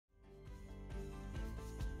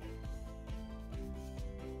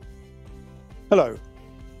Hello,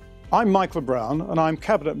 I'm Michael Brown and I'm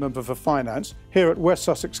Cabinet Member for Finance here at West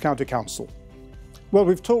Sussex County Council. Well,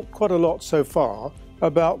 we've talked quite a lot so far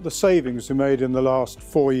about the savings we made in the last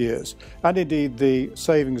 4 years and indeed the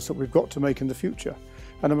savings that we've got to make in the future.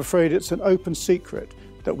 And I'm afraid it's an open secret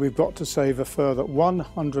that we've got to save a further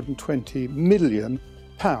 £120 million,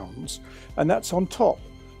 and that's on top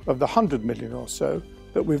of the 100 million or so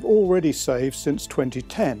that we've already saved since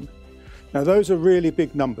 2010. Now those are really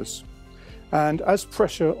big numbers. And as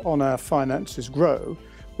pressure on our finances grow,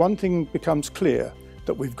 one thing becomes clear,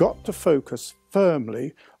 that we've got to focus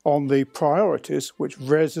firmly on the priorities which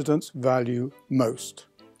residents value most.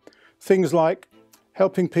 Things like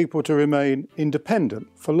helping people to remain independent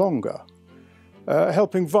for longer,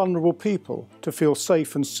 helping vulnerable people to feel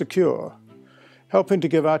safe and secure, helping to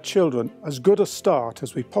give our children as good a start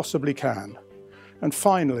as we possibly can, and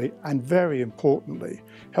finally, and very importantly,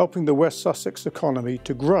 helping the West Sussex economy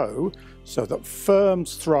to grow so that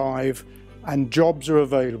firms thrive and jobs are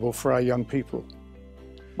available for our young people.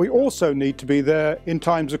 We also need to be there in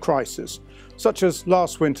times of crisis, such as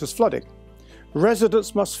last winter's flooding.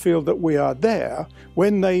 Residents must feel that we are there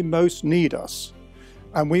when they most need us,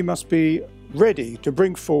 and we must be ready to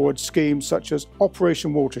bring forward schemes such as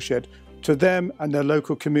Operation Watershed to them and their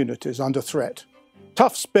local communities under threat.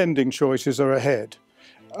 Tough spending choices are ahead,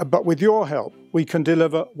 but with your help we can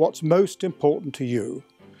deliver what's most important to you.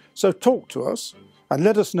 So talk to us and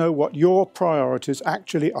let us know what your priorities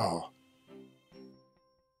actually are.